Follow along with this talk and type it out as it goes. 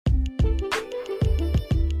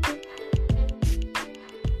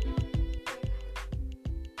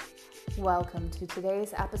Welcome to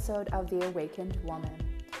today's episode of The Awakened Woman.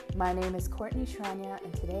 My name is Courtney Shranya,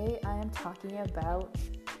 and today I am talking about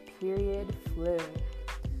period flu.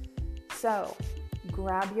 So,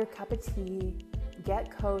 grab your cup of tea,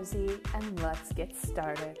 get cozy, and let's get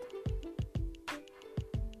started.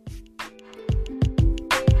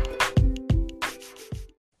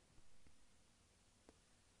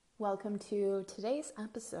 Welcome to today's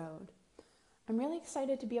episode. I'm really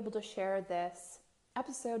excited to be able to share this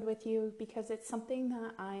episode with you because it's something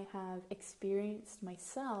that I have experienced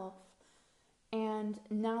myself, and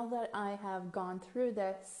now that I have gone through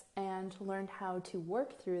this and learned how to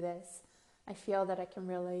work through this, I feel that I can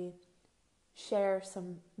really share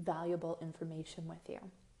some valuable information with you.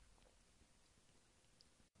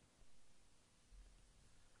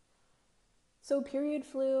 So period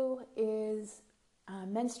flu is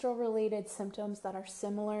menstrual related symptoms that are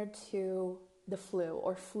similar to the flu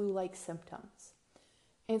or flu-like symptoms.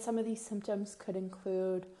 And some of these symptoms could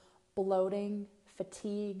include bloating,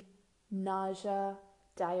 fatigue, nausea,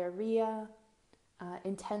 diarrhea,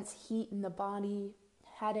 intense heat in the body,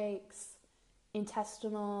 headaches,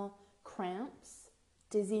 intestinal cramps,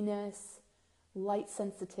 dizziness, light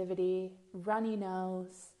sensitivity, runny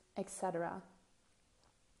nose, etc.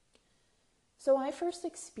 So I first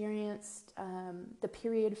experienced the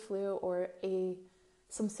period flu or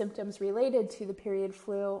some symptoms related to the period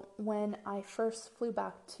flu when I first flew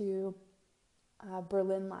back to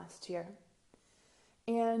Berlin last year.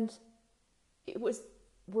 And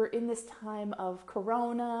we're in this time of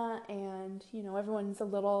Corona, and everyone's a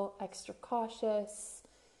little extra cautious.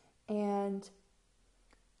 And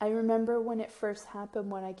I remember when it first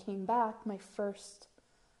happened, when I came back, my first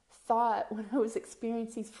thought when I was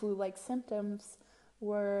experiencing these flu-like symptoms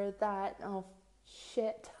were that, oh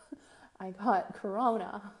shit, I got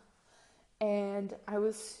Corona. And I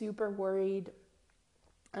was super worried,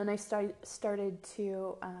 and I started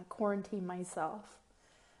to quarantine myself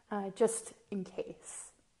just in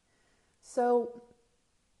case. So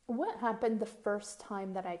what happened the first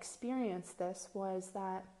time that I experienced this was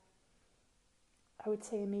that I would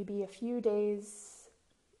say maybe a few days,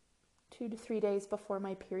 2 to 3 days before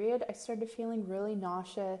my period, I started feeling really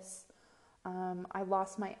nauseous. I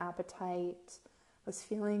lost my appetite. I was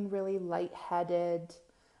feeling really lightheaded.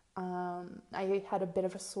 I had a bit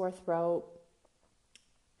of a sore throat.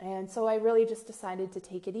 And so I really just decided to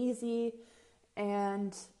take it easy.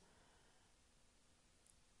 And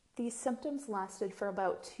these symptoms lasted for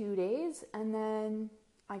about 2 days. And then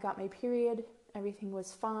I got my period. Everything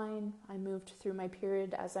was fine. I moved through my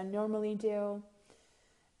period as I normally do.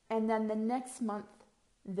 And then the next month,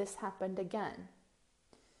 this happened again.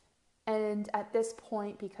 And at this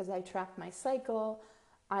point, because I tracked my cycle,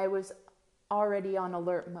 I was already on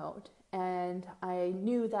alert mode. And I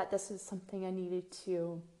knew that this is something I needed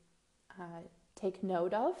to take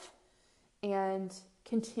note of and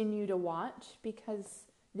continue to watch, because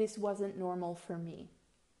this wasn't normal for me.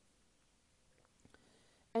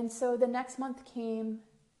 And so the next month came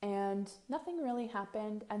and nothing really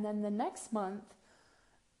happened. And then the next month,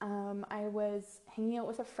 I was hanging out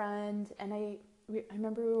with a friend, and I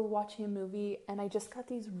remember we were watching a movie, and I just got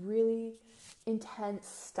these really intense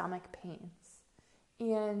stomach pains.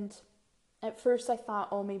 And at first I thought,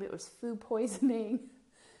 oh, maybe it was food poisoning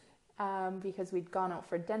because we'd gone out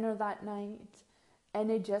for dinner that night.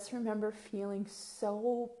 And I just remember feeling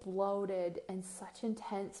so bloated and such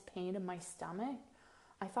intense pain in my stomach.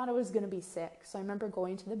 I thought I was going to be sick. So I remember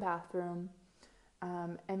going to the bathroom,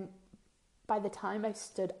 and by the time I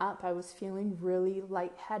stood up, I was feeling really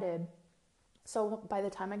lightheaded. So by the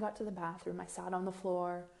time I got to the bathroom, I sat on the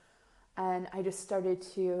floor and I just started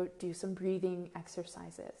to do some breathing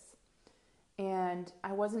exercises. And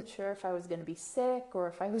I wasn't sure if I was going to be sick or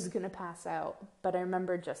if I was going to pass out. But I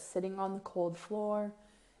remember just sitting on the cold floor,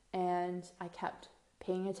 and I kept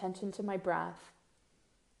paying attention to my breath.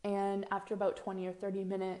 And after about 20 or 30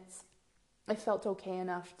 minutes, I felt okay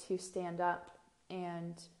enough to stand up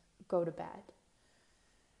and go to bed.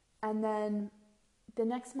 And then the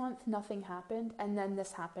next month, nothing happened, and then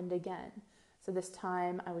this happened again. So this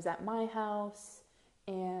time I was at my house,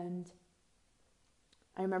 and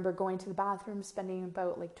I remember going to the bathroom, spending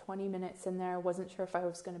about 20 minutes in there. Wasn't sure if I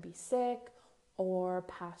was going to be sick or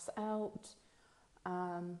pass out.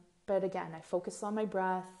 But again, I focused on my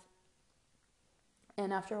breath,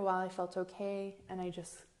 and after a while I felt okay, and I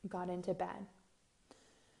just got into bed.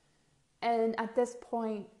 And at this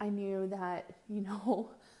point, I knew that,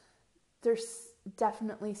 there's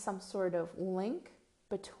definitely some sort of link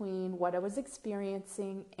between what I was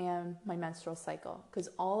experiencing and my menstrual cycle, because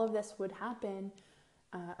all of this would happen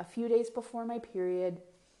a few days before my period,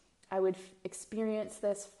 I would experience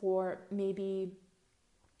this for maybe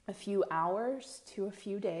a few hours to a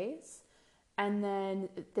few days. And then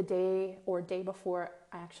the day or day before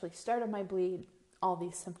I actually started my bleed, all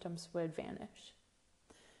these symptoms would vanish.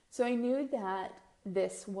 So I knew that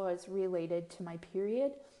this was related to my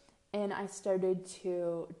period, and I started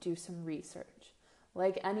to do some research.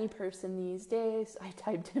 Like any person these days, I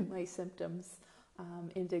typed in my symptoms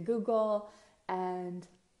into Google, and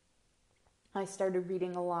I started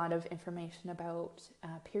reading a lot of information about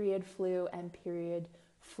period flu and period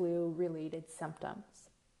flu related symptoms.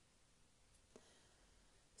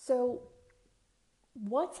 So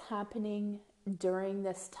what's happening during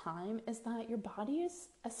this time is that your body is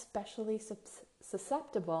especially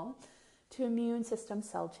susceptible to immune system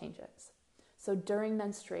cell changes. So during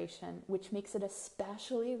menstruation, which makes it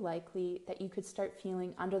especially likely that you could start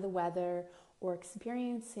feeling under the weather or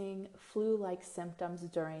experiencing flu-like symptoms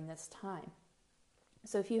during this time.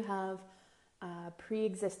 So if you have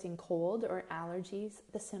pre-existing cold or allergies,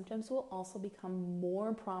 the symptoms will also become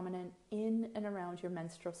more prominent in and around your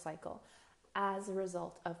menstrual cycle as a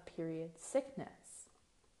result of period sickness.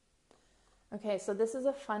 Okay, so this is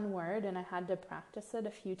a fun word, and I had to practice it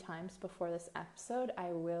a few times before this episode,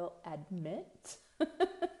 I will admit.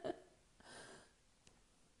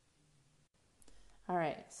 All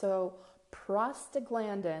right, so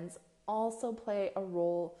prostaglandins also play a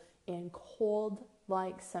role in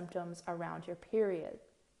cold-like symptoms around your period.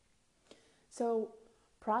 So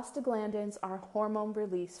prostaglandins are hormone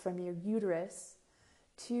released from your uterus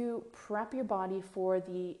to prep your body for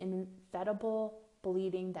the inevitable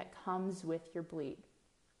bleeding that comes with your bleed.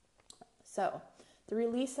 So the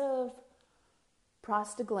release of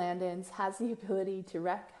prostaglandins has the ability to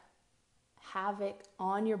wreak havoc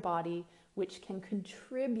on your body, which can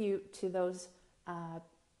contribute to those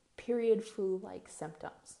period flu-like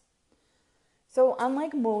symptoms. So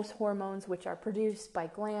unlike most hormones, which are produced by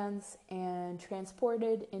glands and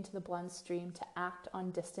transported into the bloodstream to act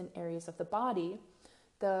on distant areas of the body,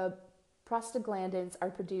 the prostaglandins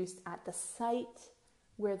are produced at the site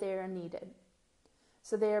where they are needed.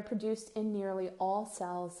 So they are produced in nearly all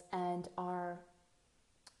cells and are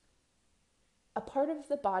a part of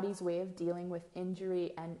the body's way of dealing with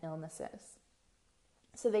injury and illnesses.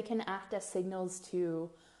 So they can act as signals to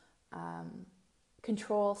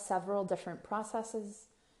control several different processes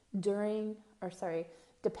depending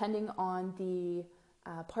on the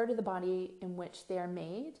part of the body in which they are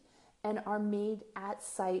made, and are made at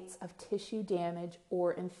sites of tissue damage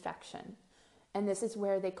or infection. And this is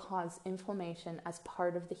where they cause inflammation as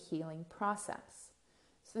part of the healing process.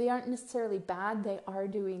 So they aren't necessarily bad, they are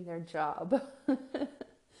doing their job.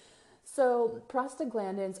 So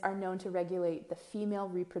prostaglandins are known to regulate the female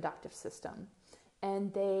reproductive system,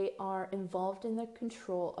 and they are involved in the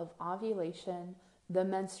control of ovulation, the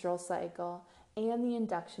menstrual cycle, and the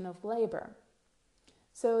induction of labor.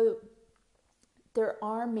 So there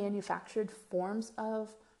are manufactured forms of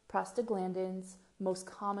prostaglandins, most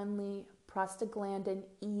commonly prostaglandin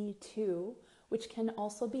E2, which can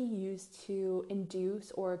also be used to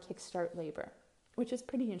induce or kickstart labor, which is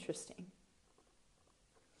pretty interesting.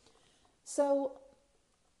 So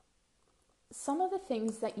some of the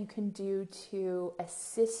things that you can do to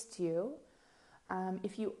assist you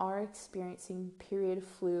if you are experiencing period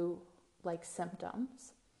flu-like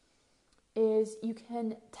symptoms is you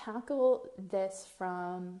can tackle this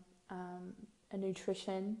from a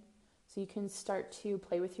nutrition. So you can start to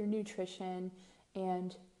play with your nutrition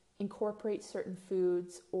and incorporate certain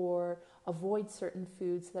foods or avoid certain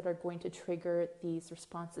foods that are going to trigger these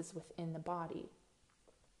responses within the body.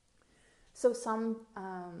 So some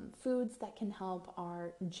foods that can help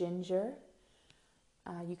are ginger.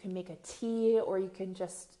 You can make a tea, or you can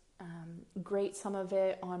just grate some of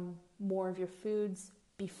it on more of your foods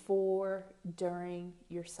before, during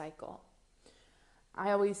your cycle.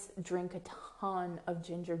 I always drink a ton of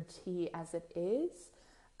ginger tea as it is.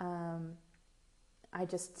 I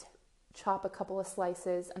just chop a couple of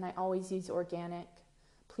slices, and I always use organic.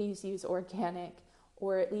 Please use organic,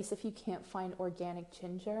 or at least if you can't find organic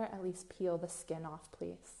ginger, at least peel the skin off,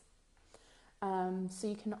 please. So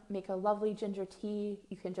you can make a lovely ginger tea.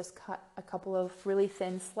 You can just cut a couple of really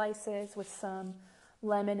thin slices with some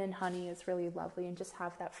lemon and honey is really lovely, and just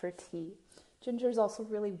have that for tea. Ginger is also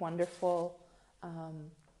really wonderful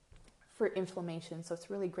for inflammation, so it's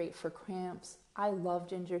really great for cramps. I love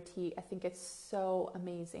ginger tea. I think it's so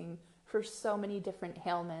amazing for so many different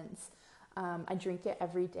ailments. I drink it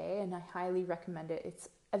every day, and I highly recommend it. It's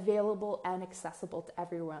available and accessible to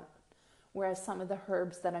everyone, whereas some of the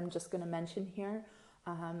herbs that I'm just going to mention here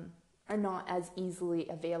are not as easily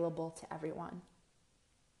available to everyone.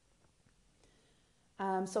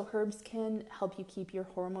 So herbs can help you keep your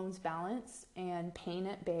hormones balanced and pain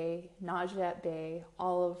at bay, nausea at bay,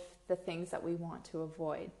 all of the things that we want to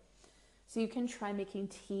avoid. So you can try making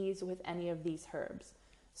teas with any of these herbs.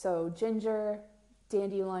 So ginger,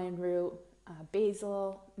 dandelion root,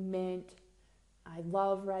 basil, mint. I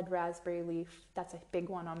love red raspberry leaf. That's a big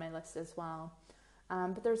one on my list as well.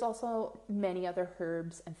 But there's also many other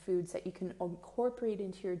herbs and foods that you can incorporate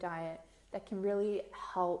into your diet that can really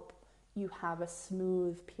help you have a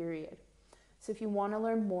smooth period. So if you want to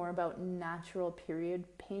learn more about natural period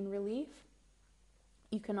pain relief,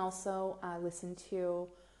 you can also listen to,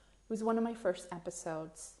 it was one of my first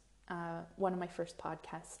episodes, one of my first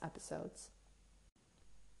podcast episodes.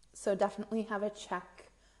 So definitely have a check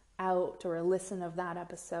out or a listen of that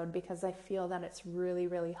episode because I feel that it's really,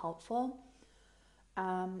 really helpful.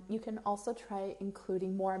 You can also try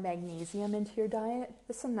including more magnesium into your diet.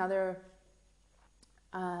 This is another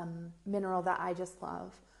mineral that I just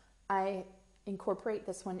love. I incorporate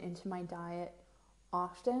this one into my diet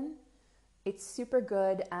often. It's super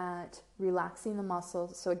good at relaxing the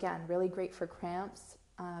muscles. So again, really great for cramps.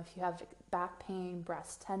 If you have back pain,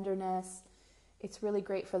 breast tenderness, it's really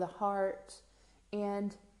great for the heart.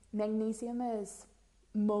 And magnesium is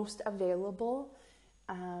most available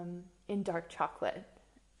in dark chocolate.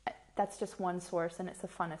 That's just one source, and it's the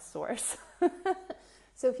funnest source.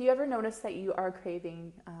 So if you ever notice that you are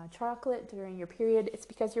craving chocolate during your period, it's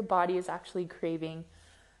because your body is actually craving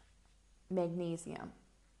magnesium.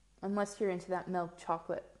 Unless you're into that milk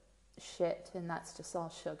chocolate shit, and that's just all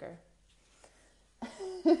sugar.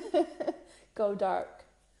 Go dark.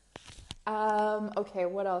 Okay,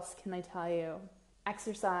 what else can I tell you?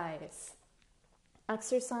 Exercise.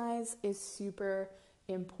 Exercise is super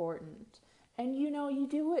important. And you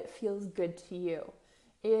do what feels good to you.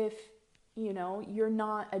 If, you're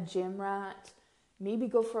not a gym rat, maybe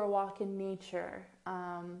go for a walk in nature.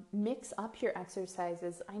 Mix up your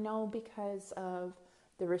exercises. I know because of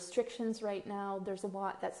the restrictions right now, there's a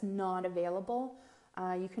lot that's not available.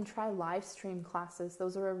 You can try live stream classes.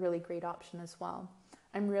 Those are a really great option as well.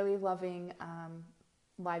 I'm really loving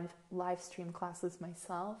live stream classes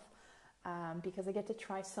myself because I get to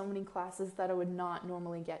try so many classes that I would not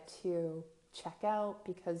normally get to check out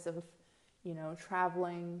because of,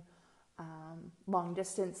 traveling long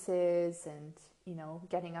distances and,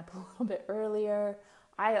 getting up a little bit earlier.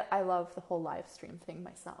 I love the whole live stream thing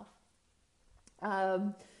myself.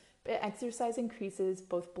 But exercise increases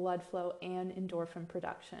both blood flow and endorphin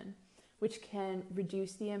production, which can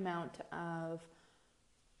reduce the amount of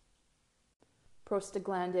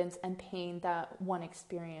prostaglandins and pain that one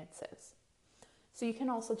experiences. So you can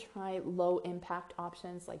also try low impact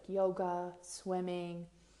options like yoga, swimming,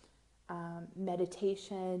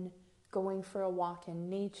 meditation, going for a walk in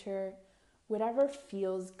nature, whatever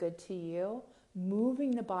feels good to you.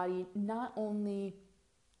 Moving the body not only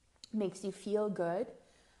makes you feel good,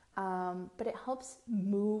 but it helps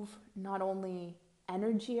move not only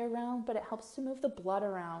energy around, but it helps to move the blood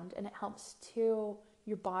around, and it helps to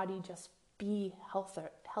your body just be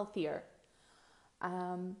healthier.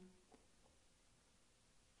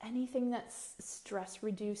 Anything that's stress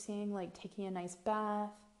reducing, like taking a nice bath,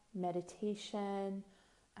 meditation,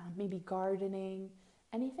 maybe gardening,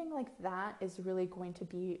 anything like that is really going to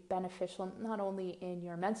be beneficial, not only in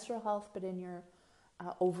your menstrual health, but in your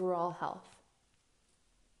overall health.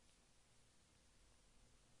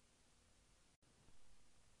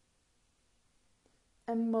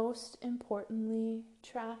 And most importantly,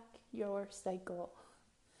 track your cycle.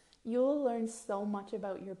 You'll learn so much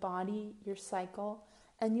about your body, your cycle,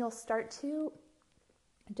 and you'll start to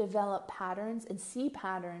develop patterns and see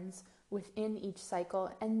patterns within each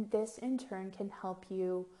cycle. And this in turn can help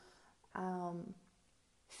you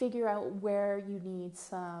figure out where you need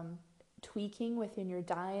some tweaking within your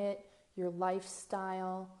diet, your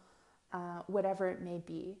lifestyle, whatever it may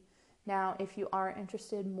be. Now, if you are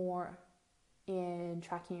interested more in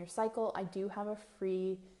tracking your cycle, I do have a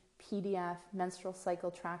free PDF menstrual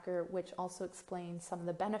cycle tracker, which also explains some of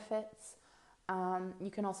the benefits.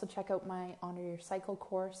 You can also check out my Honor Your Cycle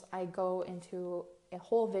course. I go into a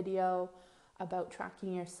whole video about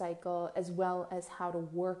tracking your cycle, as well as how to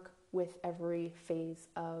work with every phase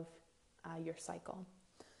of your cycle.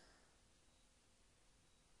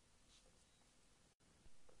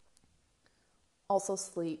 Also,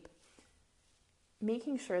 sleep.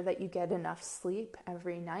 Making sure that you get enough sleep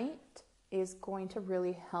every night is going to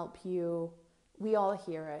really help you. We all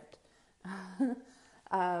hear it.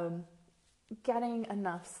 Getting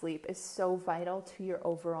enough sleep is so vital to your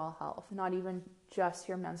overall health, not even just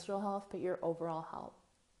your menstrual health, but your overall health.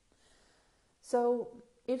 So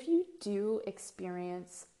if you do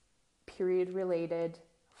experience period-related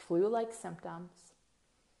flu-like symptoms,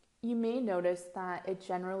 you may notice that it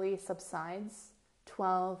generally subsides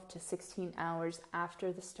 12 to 16 hours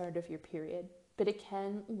after the start of your period, but it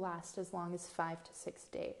can last as long as 5 to 6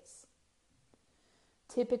 days.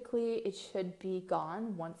 Typically, it should be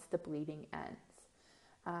gone once the bleeding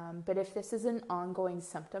ends. But if this is an ongoing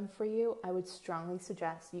symptom for you, I would strongly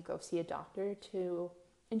suggest you go see a doctor to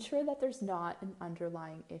ensure that there's not an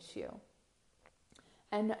underlying issue.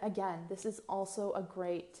 And again, this is also a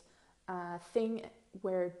great thing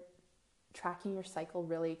where tracking your cycle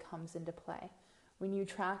really comes into play. When you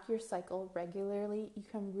track your cycle regularly, you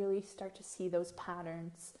can really start to see those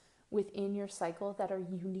patterns within your cycle that are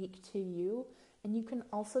unique to you. And you can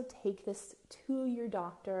also take this to your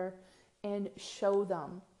doctor and show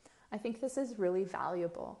them. I think this is really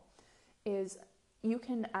valuable, is you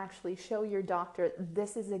can actually show your doctor,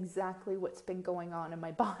 this is exactly what's been going on in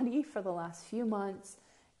my body for the last few months.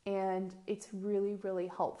 And it's really, really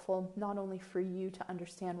helpful, not only for you to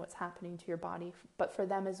understand what's happening to your body, but for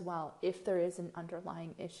them as well, if there is an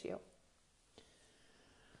underlying issue.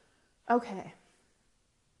 Okay.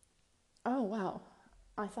 Oh, wow.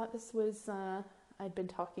 I thought this was, I'd been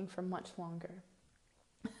talking for much longer.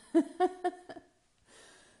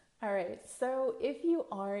 All right, so if you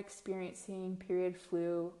are experiencing period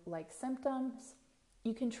flu-like symptoms,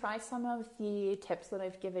 you can try some of the tips that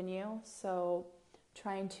I've given you. So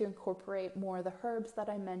trying to incorporate more of the herbs that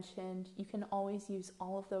I mentioned. You can always use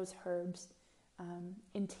all of those herbs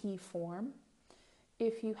in tea form.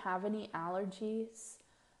 If you have any allergies,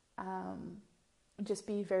 just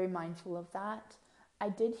be very mindful of that. I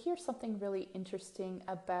did hear something really interesting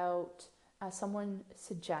about someone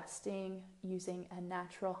suggesting using a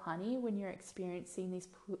natural honey when you're experiencing these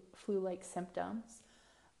flu-like symptoms,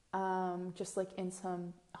 just like in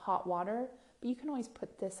some hot water. But you can always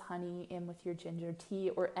put this honey in with your ginger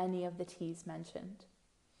tea or any of the teas mentioned.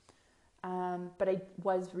 But I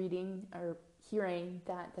was reading or hearing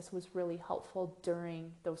that this was really helpful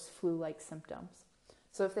during those flu-like symptoms.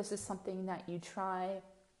 So if this is something that you try,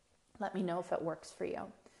 let me know if it works for you.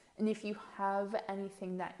 And if you have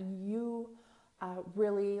anything that you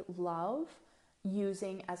really love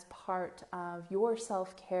using as part of your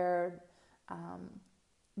self-care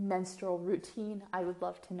menstrual routine, I would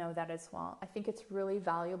love to know that as well. I think it's really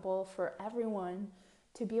valuable for everyone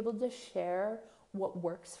to be able to share what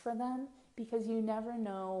works for them, because you never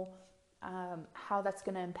know how that's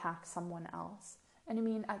going to impact someone else. And I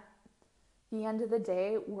mean, at the end of the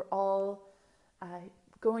day, we're all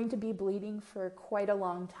going to be bleeding for quite a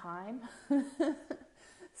long time.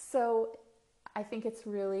 So I think it's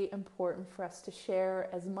really important for us to share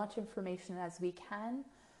as much information as we can,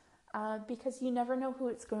 because you never know who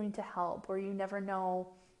it's going to help, or you never know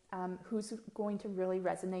who's going to really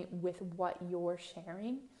resonate with what you're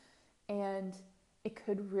sharing, and it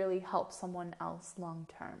could really help someone else long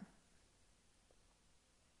term.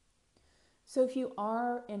 So if you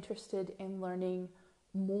are interested in learning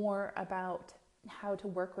more about how to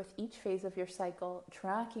work with each phase of your cycle,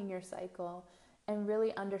 tracking your cycle, and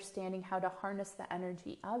really understanding how to harness the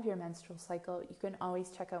energy of your menstrual cycle, you can always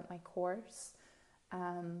check out my course.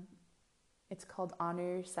 It's called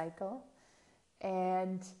Honor Your Cycle.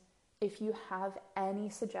 And if you have any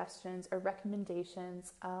suggestions or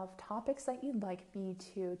recommendations of topics that you'd like me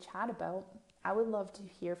to chat about, I would love to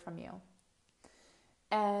hear from you.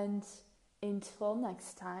 And until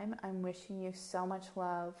next time, I'm wishing you so much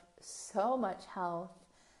love, so much health,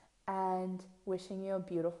 and wishing you a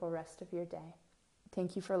beautiful rest of your day.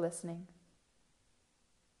 Thank you for listening.